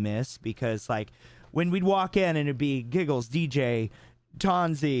that I miss, because like when we'd walk in and it'd be Giggles, DJ,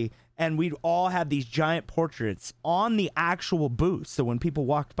 Tonzy, and we'd all have these giant portraits on the actual booth. So when people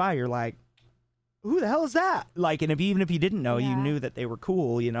walked by, you're like, who the hell is that? Like, and even if you didn't know, you Yeah. knew that they were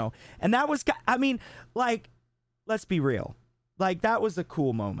cool, And that was, I mean, like, let's be real. like that was a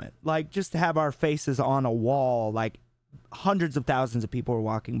cool moment. Like just to have our faces on a wall, like hundreds of thousands of people were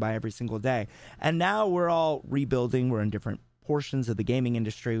walking by every single day. And now we're all rebuilding. We're in different portions of the gaming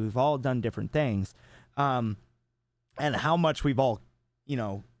industry. We've all done different things. And how much we've all,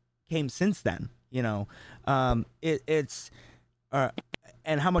 came since then, it's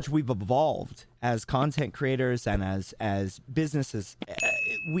and how much we've evolved as content creators and as businesses.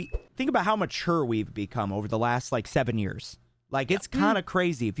 We think about how mature we've become over the last 7 years. Like, it's kind of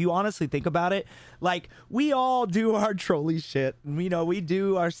crazy. If you honestly think about it, like, we all do our trolly shit. We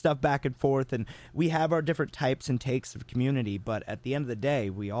do our stuff back and forth, and we have our different types and takes of community. But at the end of the day,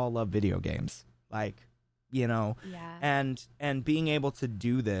 we all love video games. Yeah. And being able to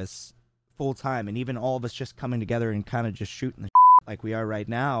do this full time, and even all of us just coming together and kind of just shooting the like we are right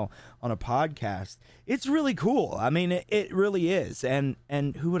now on a podcast, it's really cool. I mean, it really is. And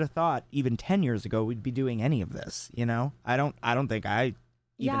who would have thought even 10 years ago we'd be doing any of this? I don't think I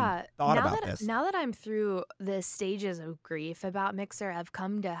even thought about this. Now that I'm through the stages of grief about Mixer, I've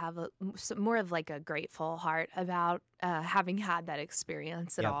come to have more of a grateful heart about having had that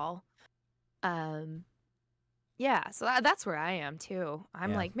experience at all. Yeah, so that's where I am too.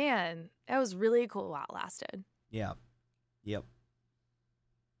 I'm like, man, that was really cool while it lasted. Yeah. Yep.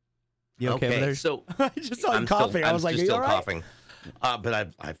 You okay over there? So I just saw you coughing. I was like, still all right? coughing. But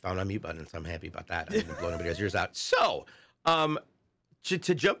I found a mute button, so I'm happy about that. I didn't blow anybody's ears out. So, to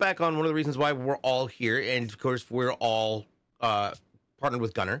jump back on one of the reasons why we're all here, and of course we're all partnered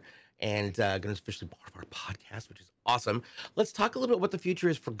with Gunnar, and Gunnar's officially part of our podcast, which is awesome. Let's talk a little bit what the future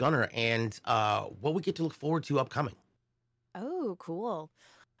is for Gunnar and what we get to look forward to upcoming. Oh, cool.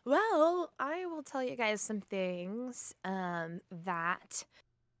 Well, I will tell you guys some things that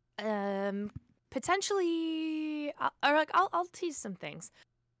potentially, I'll tease some things.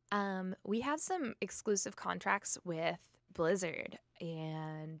 We have some exclusive contracts with Blizzard,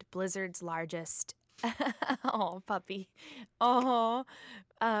 and Blizzard's largest oh, puppy. Oh,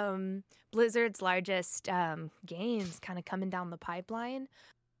 Blizzard's largest games kind of coming down the pipeline.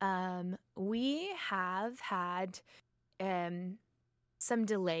 We have had some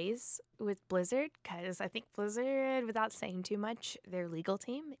delays with Blizzard because I think Blizzard, without saying too much, their legal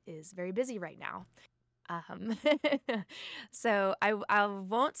team is very busy right now. So I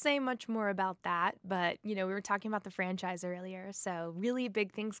won't say much more about that, but we were talking about the franchise earlier, so really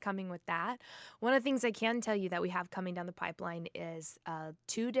big things coming with that. One of the things I can tell you that we have coming down the pipeline is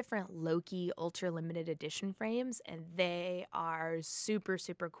 2 different Loki Ultra Limited Edition frames, and they are super,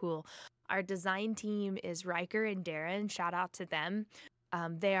 super cool. Our design team is Riker and Darren. Shout out to them.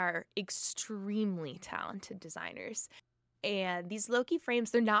 They are extremely talented designers. And these Loki frames,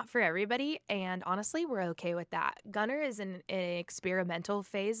 they're not for everybody. And honestly, we're okay with that. Gunnar is in an experimental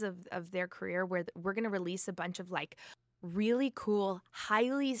phase of their career where we're going to release a bunch of really cool,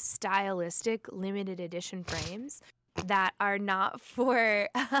 highly stylistic limited edition frames that are not for...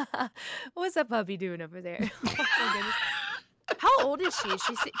 What's that puppy doing over there? Oh my goodness. How old is she?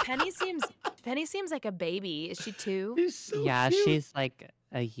 Penny seems like a baby. Is she 2? She's so cute. She's like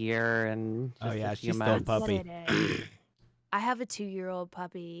a year and just a few she's still a months. puppy. What it is. I have a 2-year-old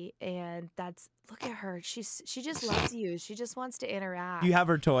puppy, and look at her. She just loves you. She just wants to interact. Do you have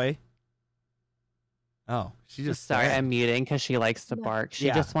her toy? Oh, she just Sorry, I'm muting because she likes to No. bark.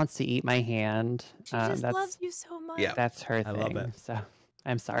 She just wants to eat my hand. She just loves you so much. Yeah. That's her thing. I love it. So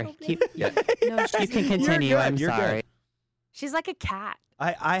I'm sorry. Oh, Keep, baby. No, you she's, can continue. I'm You're sorry. good. she's like a cat.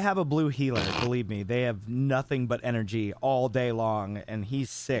 I have a blue healer, believe me. They have nothing but energy all day long, and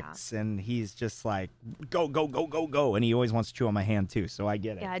he's 6, and he's just like, go, go, go, go, go, and he always wants to chew on my hand, too, so I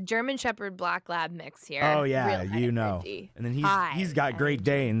get it. Yeah, German Shepherd Black Lab mix here. Oh, yeah, Real high energy. And then High he's got Great energy.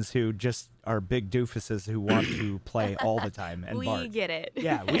 Danes who just are big doofuses who want to play all the time and We bark. get it.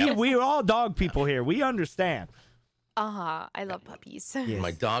 Yeah, we're all dog people here. We understand. Uh-huh. I love puppies. Yes.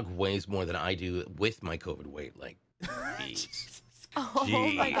 My dog weighs more than I do with my COVID weight. Jeez. Oh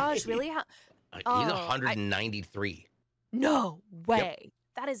my gosh, really? How? He's Oh, 193, No way.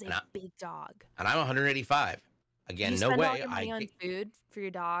 That is a And I- big dog. and I'm 185. Again, you no spend all way. your money on food for your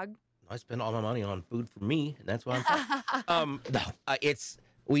dog? I spend all my money on food for me, and that's why I'm fat. No, it's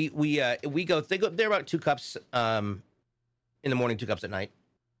we go. They're about 2 cups in the morning, 2 cups at night.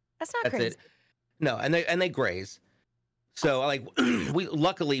 That's not That's crazy. it. No, and they graze. So we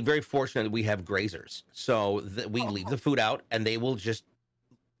luckily very fortunate that we have grazers. So that we leave the food out, and they will just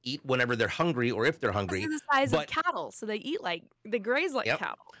eat whenever they're hungry or if they're hungry. They're the size of but- cattle, so they graze like Yep.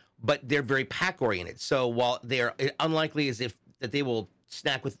 cattle. But they're very pack oriented. So while they're unlikely as if that they will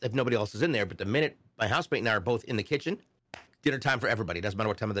snack with if nobody else is in there, but the minute my housemate and I are both in the kitchen, dinner time for everybody. Doesn't matter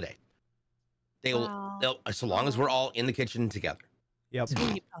what time of the day. They'll Wow. they'll so long as we're all in the kitchen together. Yep.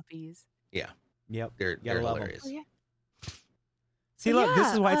 Sweet puppies. Yep. They're Gotta love 'em. hilarious. Oh, yeah. See, But look, this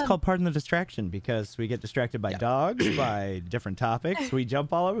yeah, is why it's called Pardon the Distraction, because we get distracted by Yeah. dogs, by different topics. We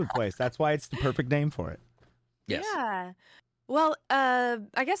jump all over the place. That's why it's the perfect name for it. Yes. Yeah. Well, I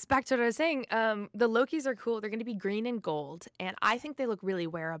guess back to what I was saying. The Lokis are cool. They're going to be green and gold, and I think they look really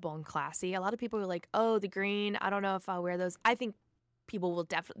wearable and classy. A lot of people are like, "Oh, the green. I don't know if I'll wear those." I think people will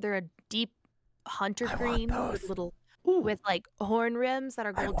definitely. They're a deep hunter I want green those. with little Ooh. with like horn rims that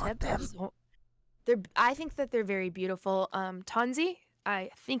are I gold want tips. them. I think that they're very beautiful. Tonzy, I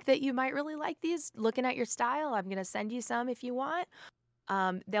think that you might really like these. Looking at your style, I'm gonna send you some if you want.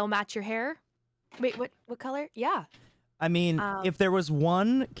 They'll match your hair. Wait, what color? Yeah. I mean, if there was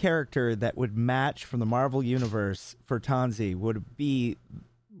one character that would match from the Marvel Universe for Tonzy, would it be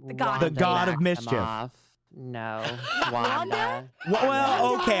The god the of god of knocked them mischief? off. No, Wanda? Wanda.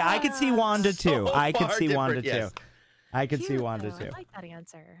 Well, okay, I could see Wanda too. So I could far see Wanda different, yes. too. I could see Cute, Wanda though. too. I like that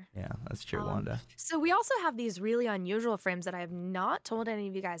answer. Yeah, that's true, Um, Wanda. So we also have these really unusual frames that I have not told any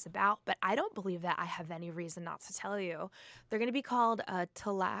of you guys about, but I don't believe that I have any reason not to tell you. They're going to be called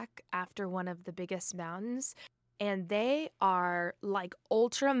Talak after one of the biggest mountains, and they are like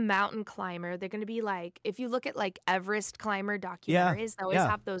ultra mountain climber. They're going to be like, if you look at like Everest climber documentaries, they always yeah.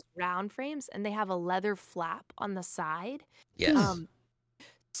 have those round frames, and they have a leather flap on the side. Yes.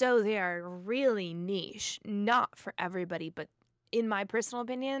 So they are really niche, not for everybody, but in my personal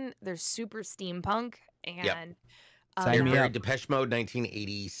opinion, they're super steampunk, and Sign They're me very up. Depeche Mode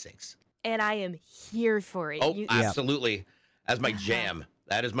 1986. and I am here for it. Oh, You- absolutely. That's my jam.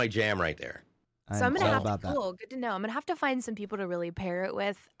 That is my jam right there. So I'm gonna all have about to, that. cool, good to know. I'm gonna have to find some people to really pair it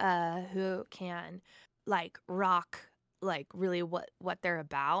with, who can like rock like really what they're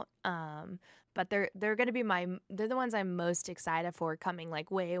about. But they're gonna be they're the ones I'm most excited for coming like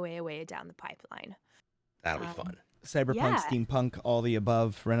way down the pipeline. That'll be Um, fun. Cyberpunk, yeah. steampunk, all the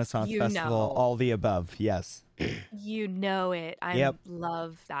above, Renaissance You Festival, know. all the above. Yes. You know it. I Yep.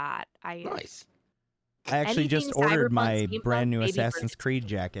 love that. Nice. I actually just Anything ordered cyberpunk, my steampunk, brand new baby Assassin's bird. Creed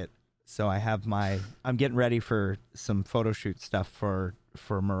jacket. So I have I'm getting ready for some photo shoot stuff for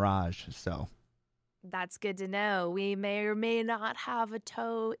Mirage. So That's good to know. We may or may not have a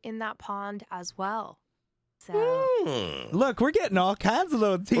toe in that pond as well. So look, we're getting all kinds of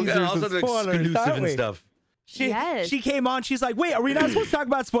little We're teasers getting all and sorts of spoilers, exclusive aren't and we? stuff. Yes. She came on. She's like, "Wait, are we not supposed to talk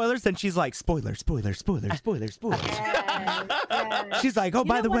about spoilers?" Then she's like, "Spoilers." yes. She's like, "Oh, You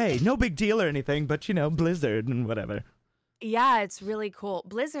by know the what? way, no big deal or anything, but Blizzard and whatever." Yeah, it's really cool.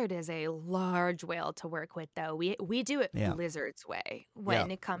 Blizzard is a large whale to work with, though. We do it Yeah. Blizzard's way.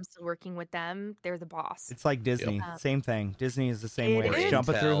 When it comes to working with them, they're the boss. It's like Disney. Same thing. Disney is the same way. It It's is.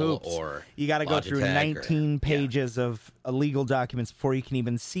 jumping through Intel hoops. or You got to go through Logitech or- 19 pages of legal documents before you can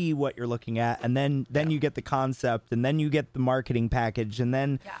even see what you're looking at, and then you get the concept, and then you get the marketing package, and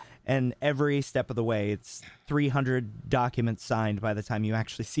then and every step of the way, it's 300 documents signed by the time you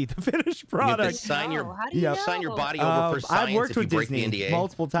actually see the finished You have to product. sign your How do you sign your know? body over for science I've worked if you with break Disney the NDA.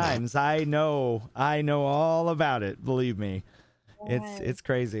 multiple times. I know all about it. Believe me, it's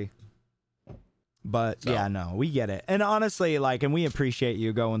crazy. But So- yeah, no, we get it. And honestly, and we appreciate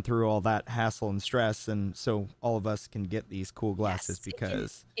you going through all that hassle and stress, and so all of us can get these cool glasses Yes,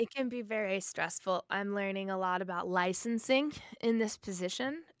 because it can be very stressful. I'm learning a lot about licensing in this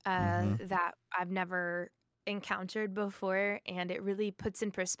position that I've never encountered before, and it really puts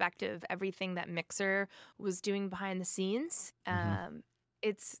in perspective everything that Mixer was doing behind the scenes.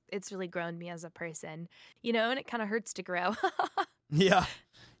 It's really grown me as a person, and it kind of hurts to grow. yeah,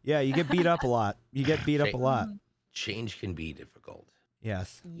 you get beat up a lot. You get beat up a lot. Change can be difficult.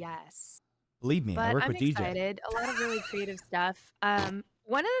 Yes, Yes. believe me. I But work I'm with DJ. excited. A lot of really creative stuff.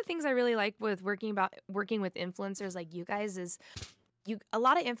 One of the things I really like with working with influencers like you guys is a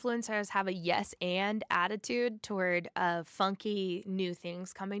lot of influencers have a yes and attitude toward funky new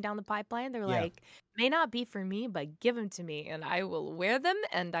things coming down the pipeline. They're like, may not be for me, but give them to me and I will wear them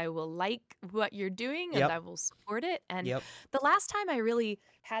and I will like what you're doing and I will support it. And the last time I really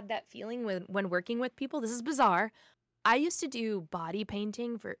had that feeling when working with people, this is bizarre. I used to do body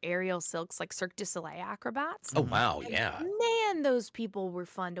painting for aerial silks, like Cirque du Soleil acrobats. Oh wow, yeah. Man, those people were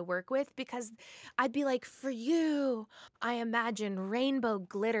fun to work with because I'd be like, for you, I imagine rainbow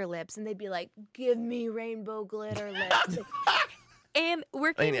glitter lips. And they'd be like, give me rainbow glitter lips. And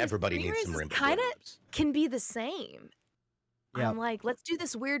working with everybody needs some streamers rainbow kind glitter of lips. can be the same. Yeah. I'm like, let's do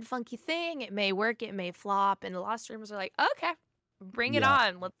this weird, funky thing. It may work, it may flop. And a lot of streamers are like, okay, bring it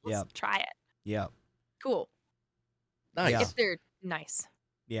on. Let's try it. Yeah. Cool. Nice. Yeah. If they're nice.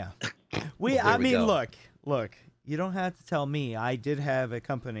 Yeah. There we go. Look, you don't have to tell me. I did have a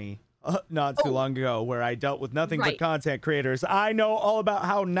company not too long ago where I dealt with nothing but Right. content creators. I know all about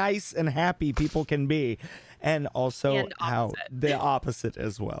how nice and happy people can be, and also And how opposite. the opposite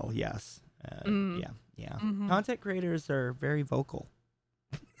as well. Yes. Mm. Yeah. Mhm. Content creators are very vocal.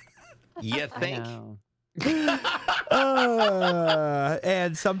 You I think? know.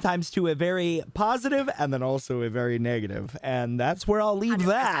 And sometimes to a very positive and then also a very negative. And that's where I'll leave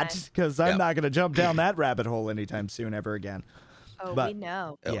that 100%. because I'm Yep. not going to jump down that rabbit hole anytime soon ever again. Oh, But- we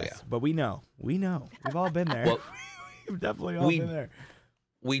know. Oh, yes, yeah. but we know. We've all been there. Well, We've definitely all we- been there.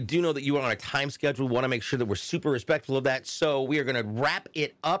 We do know that you are on a time schedule. We want to make sure that we're super respectful of that. So we are going to wrap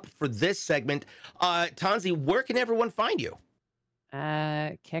it up for this segment. Tonzy, where can everyone find you?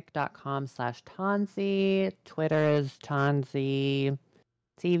 Kick.com/Tonzy. Twitter is Tonzy.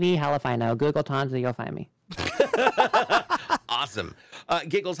 TV, hell if I know. Google Tonzy, you'll find me. Awesome.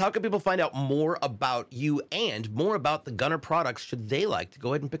 Giggles, how can people find out more about you and more about the Gunnar products should they like to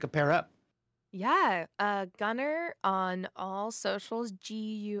go ahead and pick a pair up? Yeah, Gunnar on all socials,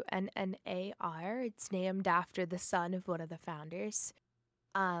 Gunnar. It's named after the son of one of the founders.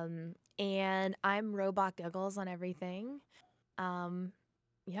 And I'm RobotGiggles on everything.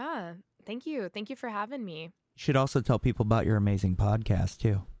 Yeah, thank you. Thank you for having me. You should also tell people about your amazing podcast,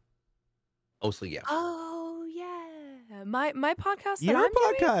 too. Mostly, yeah. Oh, yeah. My podcast. that Your I'm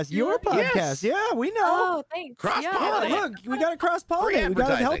doing? podcast. Your podcast. Yes. Yeah, we know. Oh, thanks. Cross-pollinate. Yeah, look, we got to cross-pollinate. We got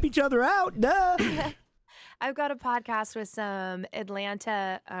to help advertising. each other out. Duh. I've got a podcast with some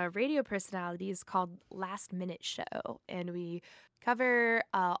Atlanta radio personalities called Last Minute Show, and we cover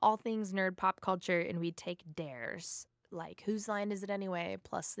all things nerd pop culture, and we take dares, like Whose Line Is It Anyway,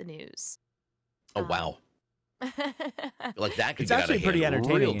 plus the news. Oh, wow. Like that could It's get actually out of pretty hand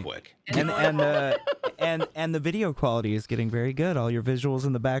real entertaining. quick. And the video quality is getting very good. All your visuals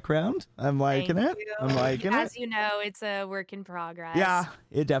in the background. I'm liking Thank it. you. I'm liking As it. you know, it's a work in progress. Yeah,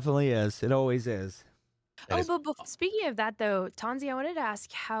 it definitely is. It always is. That is- But speaking of that, though, Tonzy, I wanted to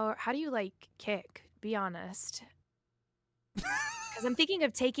ask how do you like kick? Be honest. Because I'm thinking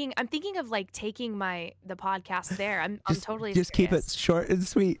of taking the podcast there. I'm totally just keep it serious. short and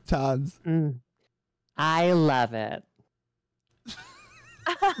sweet, Tons. I love it.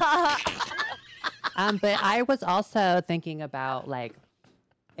 But I was also thinking about, like,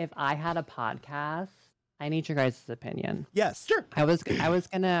 if I had a podcast, I need your guys' opinion. Yes, sure. I was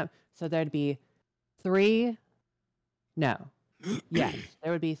gonna, so there'd be there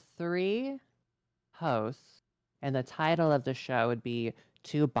would be 3 hosts, and the title of the show would be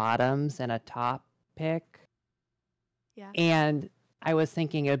Two Bottoms and a Top Pick. Yeah. And I was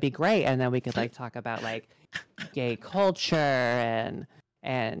thinking it would be great, and then we could like talk about like gay culture and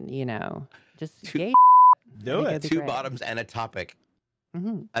just Two- gay. Do I it. think it'd be Two great. bottoms and a topic.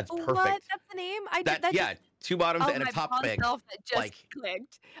 Mm-hmm. That's What? perfect. That's the name? Two bottoms Oh, and a my topic. self that just like-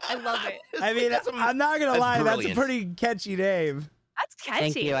 clicked. I love it. I mean, That's I'm not gonna that's lie. That's a brilliant. pretty catchy name. That's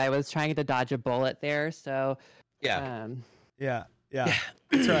catchy. Thank you. I was trying to dodge a bullet there, so Yeah. Yeah, Yeah.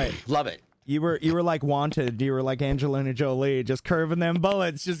 that's right. Love it. You were like Wanted. You were like Angelina Jolie, just curving them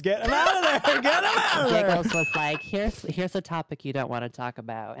bullets. Just get them out of there. Get them out of there. Giggles was like, here's a topic you don't want to talk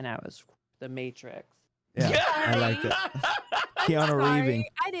about, and I was The Matrix. Yeah, I liked it. Keanu Sorry, Reeves.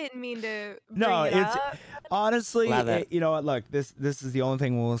 I didn't mean to. No, bring it it's up. honestly, Love it. you know what? Look, this is the only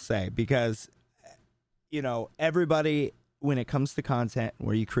thing we'll say because, everybody, when it comes to content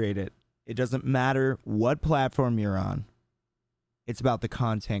where you create it, it doesn't matter what platform you're on. It's about the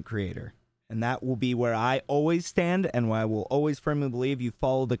content creator. And that will be where I always stand and where I will always firmly believe you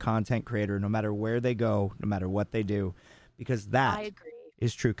follow the content creator no matter where they go, no matter what they do, because I that agree.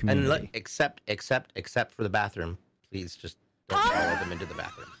 is true And community. except for the bathroom. Please just don't follow them into the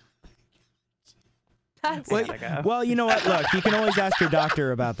bathroom. That's Well, you know what? Look, you can always ask your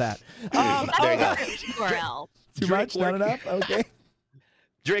doctor about that. There you go. URL. Too Drake much? Not work. enough? Okay.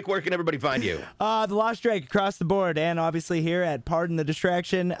 Drake, where can everybody find you? The Lost Drake across the board. And obviously here at Pardon the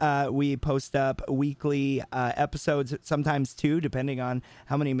Distraction, we post up weekly episodes, sometimes 2, depending on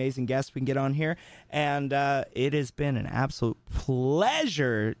how many amazing guests we can get on here. And it has been an absolute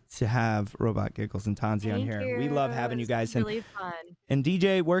pleasure to have Robot Giggles and Tonzy on Thank here. We love you. having you It's guys. really fun. And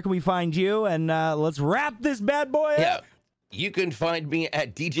DJ, where can we find you? And let's wrap this bad boy Yeah. up. You can find me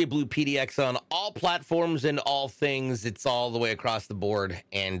at DJ Blue PDX on all platforms and all things. It's all the way across the board,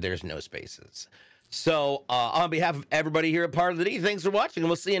 and there's no spaces. So, on behalf of everybody here at Part of the D, thanks for watching, and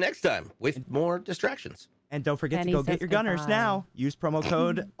we'll see you next time with more distractions. And don't forget Penny to go get says your Gunners goodbye. now. Use promo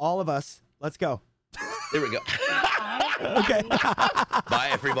code all of us. Let's go. There we go. Okay. Bye,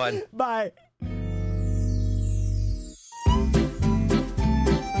 everyone. Bye.